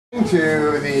To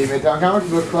the Midtown Comics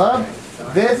Book Club.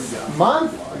 This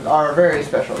month, our very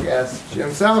special guest, Jim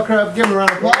Salicrup. Give him a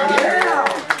round of applause. Yeah.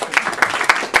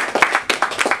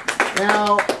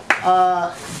 Now,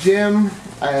 Jim,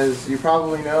 as you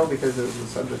probably know, because it was the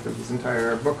subject of this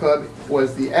entire book club,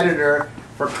 was the editor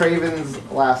for Kraven's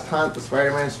Last Hunt, the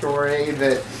Spider-Man story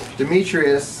that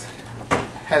Demetrius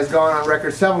has gone on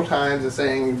record several times as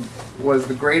saying was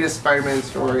the greatest Spider-Man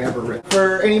story ever written.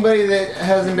 For anybody that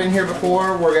hasn't been here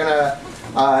before, we're going to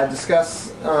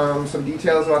discuss some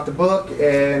details about the book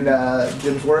and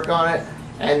Jim's work on it,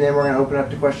 and then we're going to open up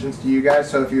to questions to you guys.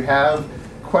 So if you have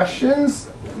questions,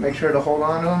 make sure to hold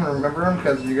on to them and remember them,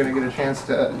 because you're going to get a chance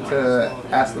to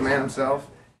ask the man himself.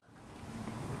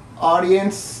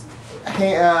 Audience,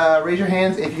 raise your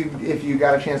hands if you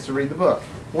got a chance to read the book.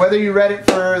 Whether you read it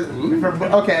for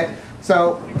okay,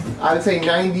 so I would say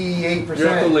 98%. You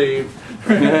have to leave.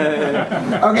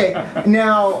 Okay,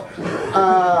 now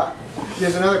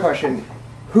there's another question.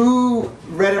 Who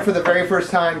read it for the very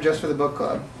first time just for the book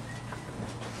club?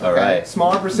 All right.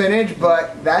 Smaller percentage,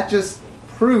 but that just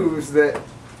proves that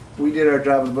we did our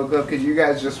job of the book club, because you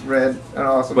guys just read an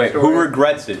awesome story. Who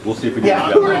regrets it? We'll see if we can do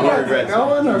that. Who regrets it? No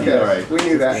one? Okay, all right. We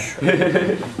knew that.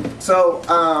 So,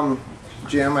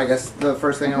 Jim, I guess the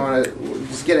first thing I want to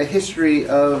just get a history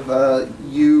of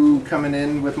you coming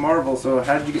in with Marvel. So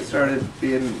how did you get started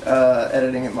being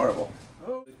editing at Marvel?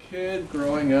 Oh, a kid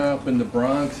growing up in the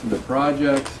Bronx, in the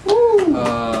projects.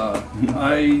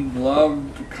 I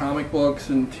loved comic books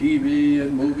and TV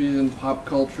and movies and pop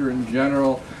culture in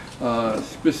general.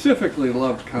 Specifically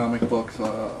loved comic books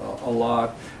a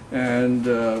lot, and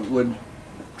would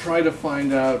try to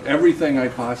find out everything I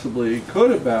possibly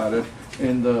could about it.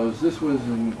 In those, this was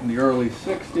in the early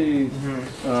 60s,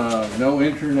 no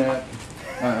internet,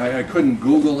 I couldn't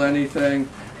Google anything.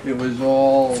 It was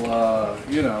all,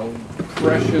 you know,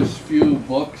 precious few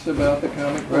books about the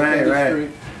comic book industry.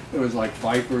 Right. It was like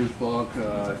Pfeiffer's book,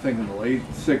 I think in the late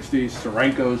 60s,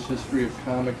 Steranko's History of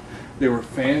Comics. They were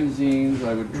fanzines.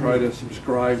 I would try to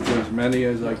subscribe to as many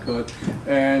as I could.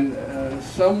 And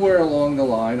somewhere along the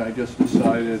line, I just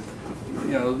decided,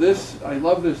 you know, I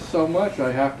love this so much,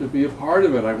 I have to be a part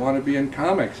of it. I want to be in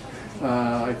comics.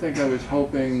 I think I was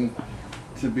hoping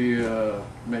to be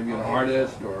maybe an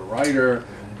artist or a writer.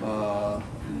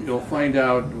 You'll find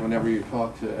out whenever you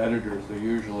talk to editors, they're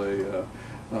usually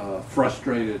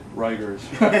frustrated writers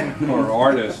or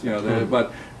artists, you know.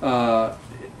 But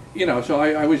you know, so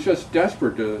I was just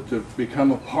desperate to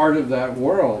become a part of that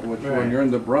world, which when you're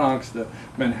in the Bronx,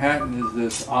 Manhattan is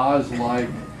this Oz-like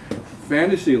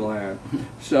fantasy land.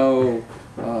 So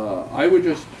I would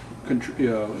just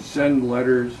send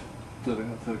letters to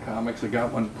the comics. I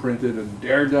got one printed in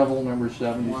Daredevil number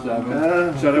 77.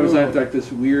 Wow. So there was like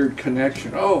this weird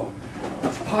connection. Oh,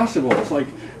 it's possible. It's like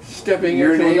stepping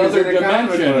into another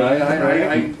dimension.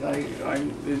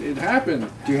 It happened.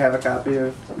 Do you have a copy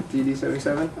of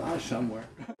DD77? Somewhere.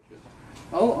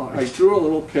 I drew a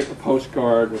little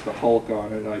postcard with the Hulk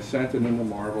on it, and I sent it into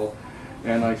Marvel.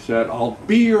 And I said, I'll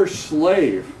be your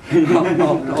slave.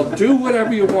 I'll do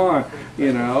whatever you want,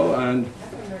 you know, and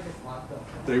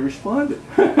they responded.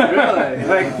 Really?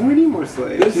 Like, we need more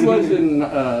slaves. This was in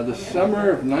the summer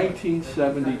of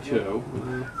 1972,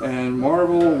 and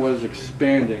Marvel was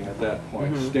expanding at that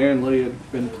point. Stan Lee had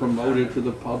been promoted to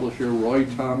the publisher. Roy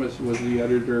Thomas was the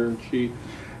editor-in-chief,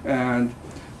 and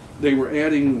they were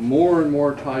adding more and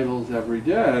more titles every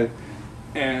day,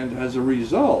 and as a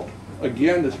result,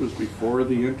 again, this was before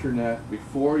the internet,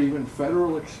 before even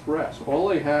Federal Express. All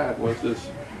they had was this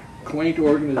quaint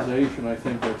organization, I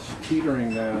think that's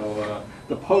teetering now,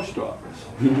 the post office.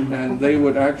 And they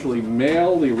would actually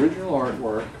mail the original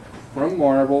artwork from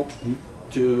Marvel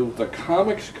to the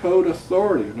Comics Code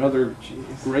Authority, another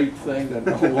great thing that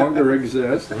no longer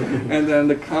exists. And then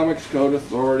the Comics Code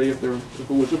Authority, if it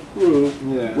was approved,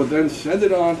 would then send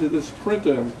it on to this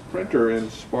printer in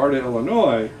Sparta,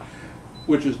 Illinois,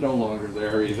 which is no longer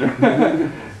there either.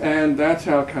 And that's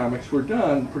how comics were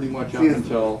done pretty much up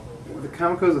until... The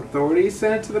Comic Code Authority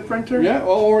sent it to the printer? Yeah,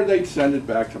 or they'd send it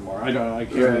back to Marvel. I don't know, I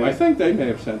can't remember. I think they may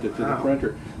have sent it to the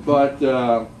printer. But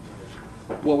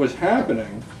what was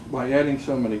happening, by adding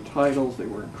so many titles, they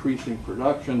were increasing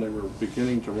production, they were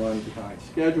beginning to run behind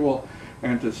schedule,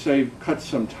 and to cut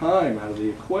some time out of the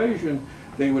equation,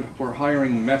 they were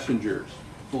hiring messengers.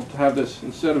 We'll have this,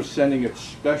 instead of sending it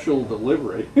special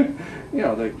delivery, you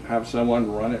know, they have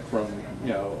someone run it from,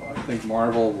 you know, I think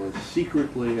Marvel was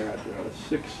secretly at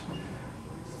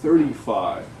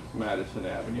 635 Madison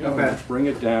Avenue. And bring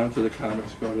it down to the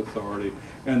Comics Code Authority,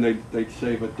 and they'd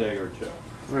save a day or two.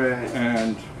 Right.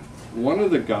 And one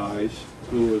of the guys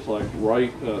who was like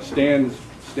Stan's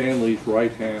Stan Lee's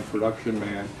right-hand production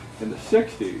man in the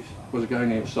 60s was a guy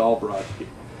named Saul Brodsky.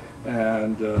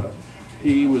 And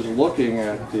he was looking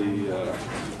at the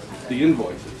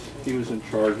invoices. He was in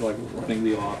charge, like running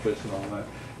the office and all that,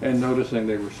 and noticing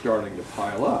they were starting to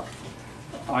pile up.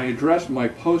 I addressed my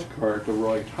postcard to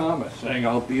Roy Thomas saying,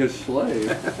 "I'll be a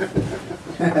slave."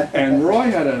 And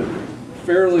Roy had a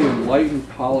fairly enlightened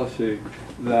policy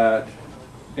that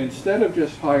instead of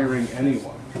just hiring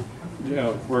anyone, you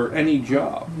know, for any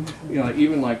job, you know,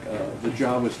 even like the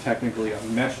job was technically a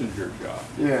messenger job.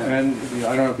 Yeah. And you know,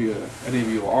 I don't know if any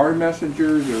of you are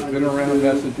messengers or have been around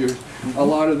messengers. A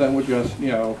lot of them would just, you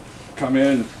know, come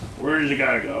in, where's the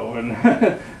guy go? And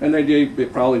and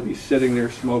they'd probably be sitting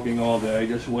there smoking all day,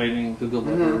 just waiting to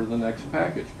deliver the next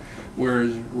package.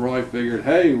 Whereas Roy figured,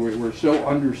 hey, we're so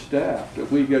understaffed.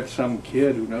 If we get some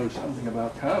kid who knows something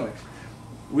about comics,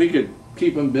 we could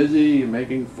keep them busy and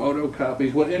making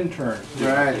photocopies. What interns do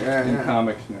in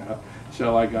comics now?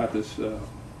 So I got this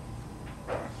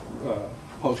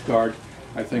postcard,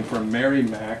 I think from Mary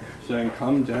Mack, saying,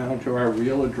 "Come down to our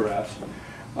real address."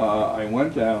 I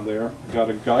went down there, got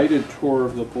a guided tour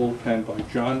of the bullpen by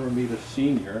John Romita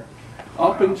Sr.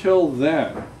 Up until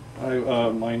then,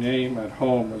 my name at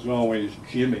home was always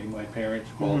Jimmy. My parents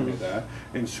called me that.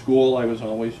 In school, I was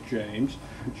always James.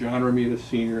 John Romita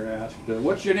Sr. asked,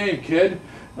 "What's your name, kid?"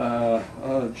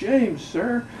 "James,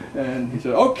 sir." And he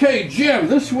said, "Okay, Jim,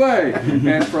 this way."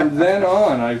 And from then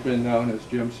on, I've been known as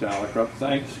Jim Salicrup,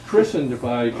 christened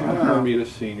by John Romita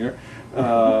Sr.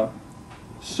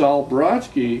 Saul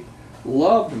Brodsky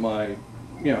loved my,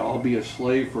 you know, "I'll be a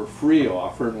slave for free"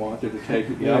 offer and wanted to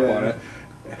take me up on it.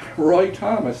 Roy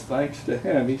Thomas, thanks to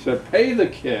him, he said, "Pay the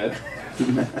kid."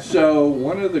 So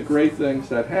one of the great things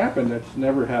that happened, that's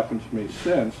never happened to me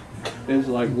since, is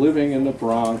like living in the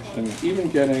Bronx and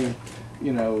even getting,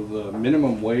 you know, the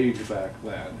minimum wage back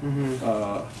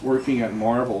then. Working at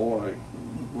Marvel,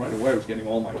 right away I was getting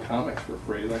all my comics for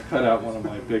free. That cut out one of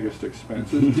my biggest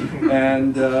expenses.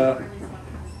 And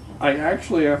I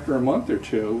actually, after a month or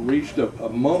two, reached a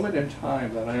moment in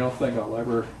time that I don't think I'll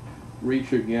ever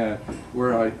reach again,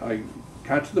 where I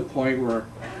got to the point where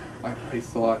I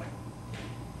thought,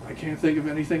 I can't think of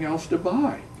anything else to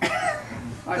buy.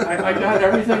 I got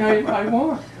everything I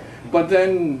want. But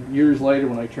then, years later,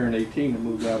 when I turned 18 and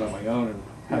moved out on my own and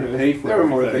had to pay for everything, there were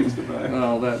more things to buy.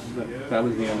 No, that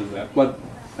was the end of that. But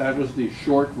that was the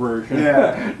short version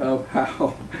of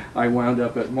how I wound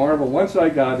up at Marvel. Once I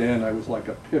got in, I was like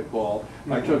a pit bull.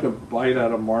 I took a bite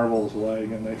out of Marvel's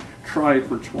leg, and they tried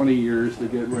for 20 years to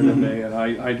get rid of me, and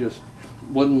I just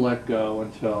wouldn't let go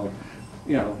until,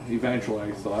 you know, eventually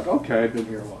I thought, okay, I've been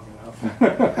here long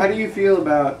enough. How do you feel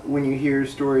about when you hear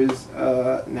stories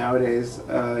nowadays,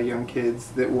 young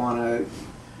kids that want to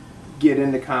get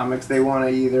into comics, they want to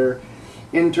either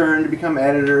intern to become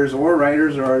editors or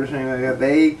writers or artists, or anything like that.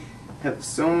 They have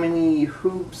so many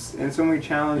hoops and so many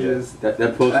challenges. Yeah,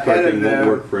 that postcard thing won't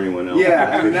work for anyone else.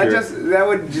 Yeah, I mean, that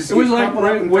would just. It was like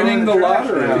winning the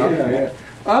lottery.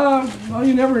 Well,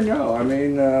 you never know. I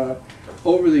mean,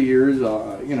 over the years,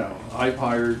 you know, I've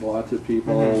hired lots of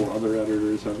people, other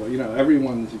editors. You know,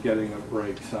 everyone's getting a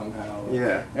break somehow.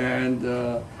 Yeah. And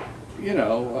you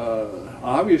know,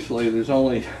 obviously, there's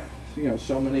only, you know,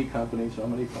 so many companies, so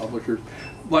many publishers,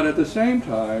 but at the same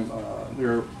time,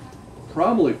 there are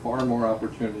probably far more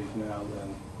opportunities now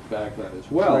than back then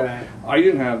as well. Right. I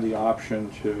didn't have the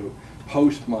option to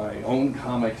post my own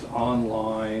comics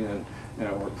online and, you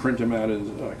know, or print them out as,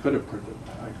 I could have printed,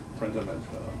 I could print them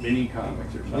as mini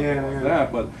comics or something like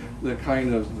that, but the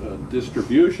kind of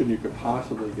distribution you could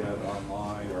possibly get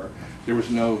online, or there was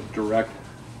no direct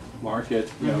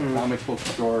market, you know, comic book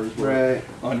stores were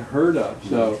unheard of.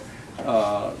 So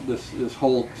this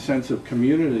whole sense of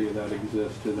community that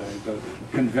exists today, the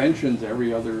conventions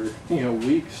every other, you know,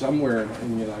 week somewhere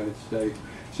in the United States.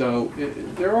 So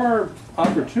there are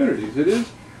opportunities. It is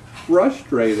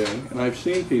frustrating, and I've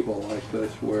seen people like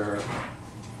this where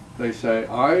they say,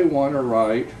 I want to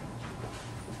write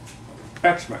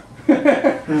X-Men.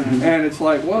 And it's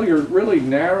like, well, you're really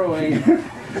narrowing,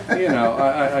 you know,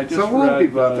 I just some old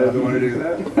people out there that want to do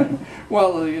that.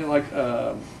 Well, you know, like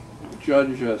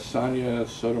Judge Sonia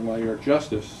Sotomayor,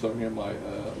 Justice Sonia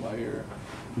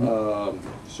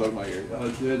Sotomayor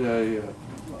did a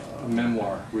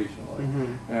memoir recently,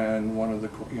 and one of the,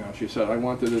 you know, she said, I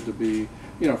wanted it to be,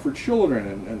 you know, for children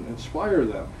and inspire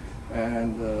them,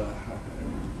 and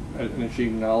she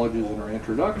acknowledges in her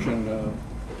introduction,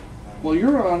 well,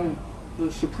 you're on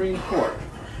the Supreme Court.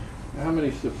 How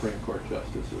many Supreme Court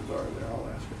justices are there? I'll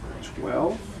ask you.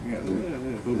 12? Yeah,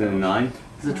 Is it 9?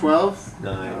 Is it 12?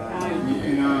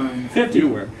 9. 50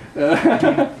 were.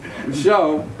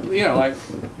 So, you know, like,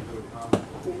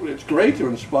 it's great to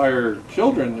inspire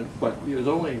children, but there's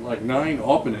only like 9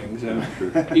 openings, and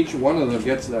each one of them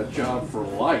gets that job for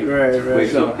life. Right.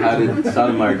 Wait, so how did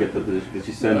Sotomayor get the position? Did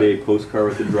she send a postcard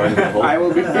with the drawing of the whole? I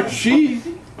will be. She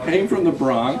came from the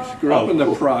Bronx, grew up in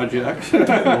the projects,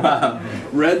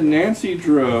 read Nancy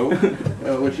Drew,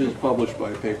 which is published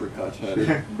by Papercutz, had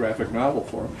a graphic novel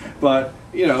for him. But,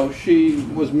 you know, she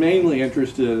was mainly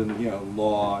interested in, you know,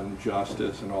 law and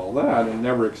justice and all that, and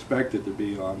never expected to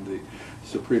be on the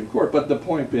Supreme Court. But the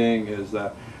point being is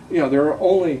that, you know, there are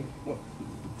only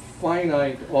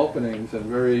finite openings and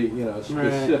very, you know,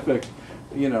 specific.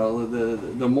 You know,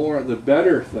 the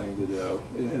better thing to do,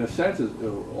 in a sense, is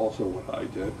also what I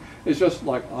did. It's just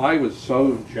like I was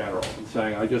so general in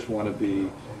saying I just want to be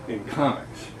in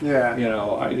comics. Yeah. You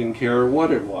know, I didn't care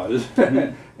what it was.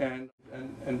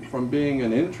 And from being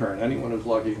an intern, anyone who's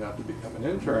lucky enough to become an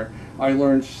intern, I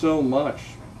learned so much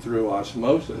through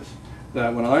osmosis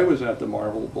that when I was at the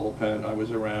Marvel bullpen, I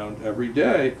was around every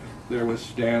day. There was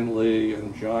Stan Lee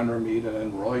and John Romita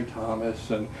and Roy Thomas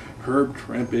and Herb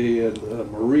Trimpe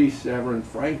and Marie Severin,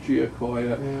 Frank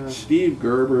Giacoia, Steve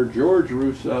Gerber, George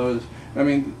Russo's. I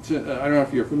mean, I don't know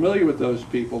if you're familiar with those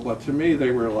people, but to me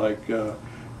they were like,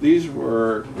 these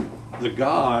were the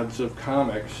gods of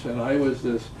comics, and I was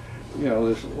this, you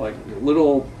know, this like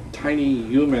little tiny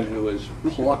human who was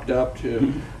plucked up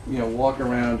to, you know, walk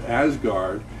around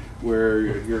Asgard, where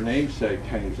your namesake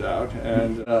hangs out,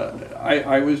 and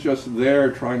I was just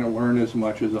there trying to learn as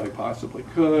much as I possibly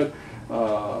could, you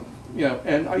know,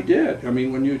 and I did. I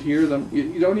mean, when you'd hear them,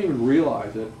 you don't even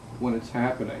realize it when it's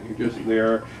happening. You're just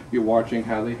there, you're watching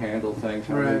how they handle things,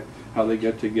 how they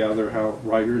get together, how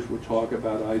writers would talk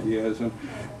about ideas,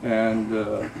 and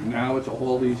now it's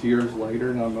all these years later,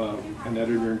 and I'm an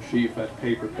editor-in-chief at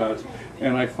Papercutz,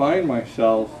 and I find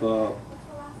myself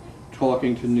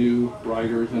talking to new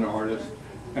writers and artists,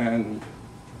 and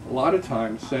a lot of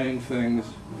times saying things,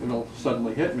 it'll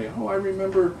suddenly hit me. Oh, I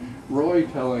remember Roy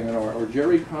telling an art, or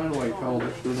Jerry Conway told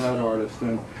us from that artist.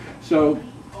 And so,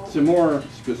 to more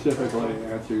specifically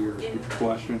answer your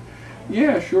question,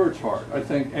 yeah, sure, it's hard. I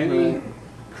think any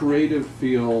creative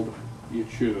field you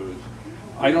choose,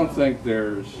 I don't think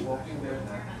there's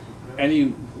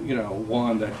any, you know,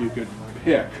 one that you could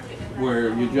pick where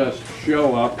you just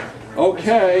show up.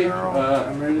 Okay,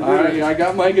 I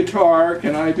got my guitar,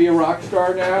 can I be a rock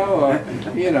star now?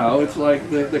 You know, it's like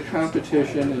the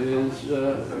competition is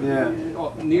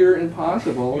near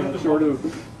impossible, and sort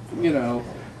of, you know,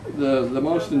 the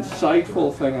most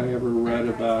insightful thing I ever read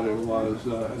about it was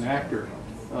an actor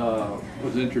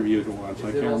was interviewed once,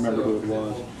 I can't remember who it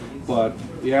was, but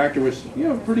the actor was, you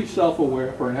know, pretty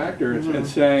self-aware for an actor, and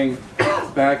saying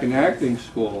back in acting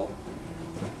school,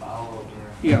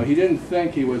 you know, he didn't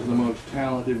think he was the most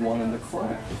talented one in the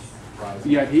class.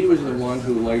 Yet he was the one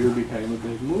who later became a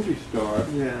big movie star.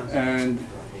 And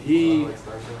he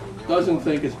doesn't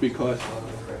think it's because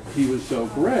he was so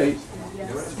great.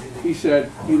 He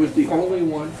said he was the only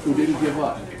one who didn't give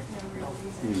up.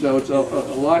 So it's a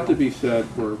lot to be said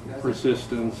for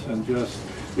persistence, and just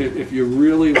if you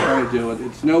really want to do it,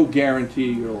 it's no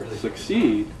guarantee you'll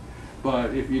succeed,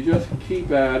 but if you just keep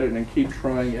at it and keep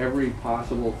trying every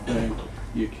possible thing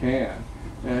you can.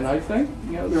 And I think,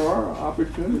 you know, there are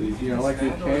opportunities, you know, like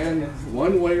you can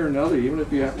one way or another, even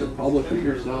if you have to publish it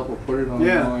yourself or put it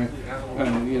online,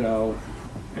 and, you know,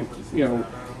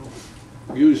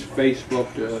 use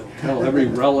Facebook to tell every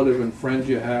relative and friend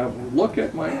you have, look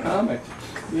at my comics.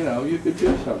 You know, you could do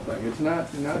something. It's not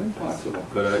impossible.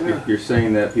 But you're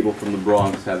saying that people from the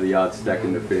Bronx have the odds stacked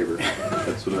in their favor.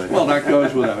 That's what I. Well, that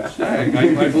goes without saying.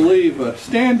 I believe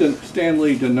Stan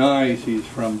Lee denies he's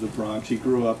from the Bronx. He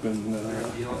grew up in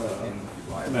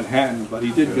Manhattan, but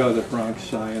he did go to Bronx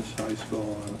Science High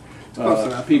School.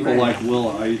 People like Will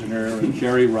Eisner and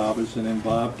Jerry Robinson and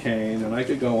Bob Kane, and I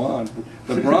could go on.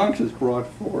 The Bronx has brought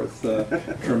forth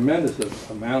a tremendous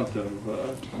amount of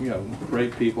you know,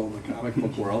 great people in the comic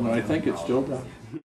book world, and I think it still does.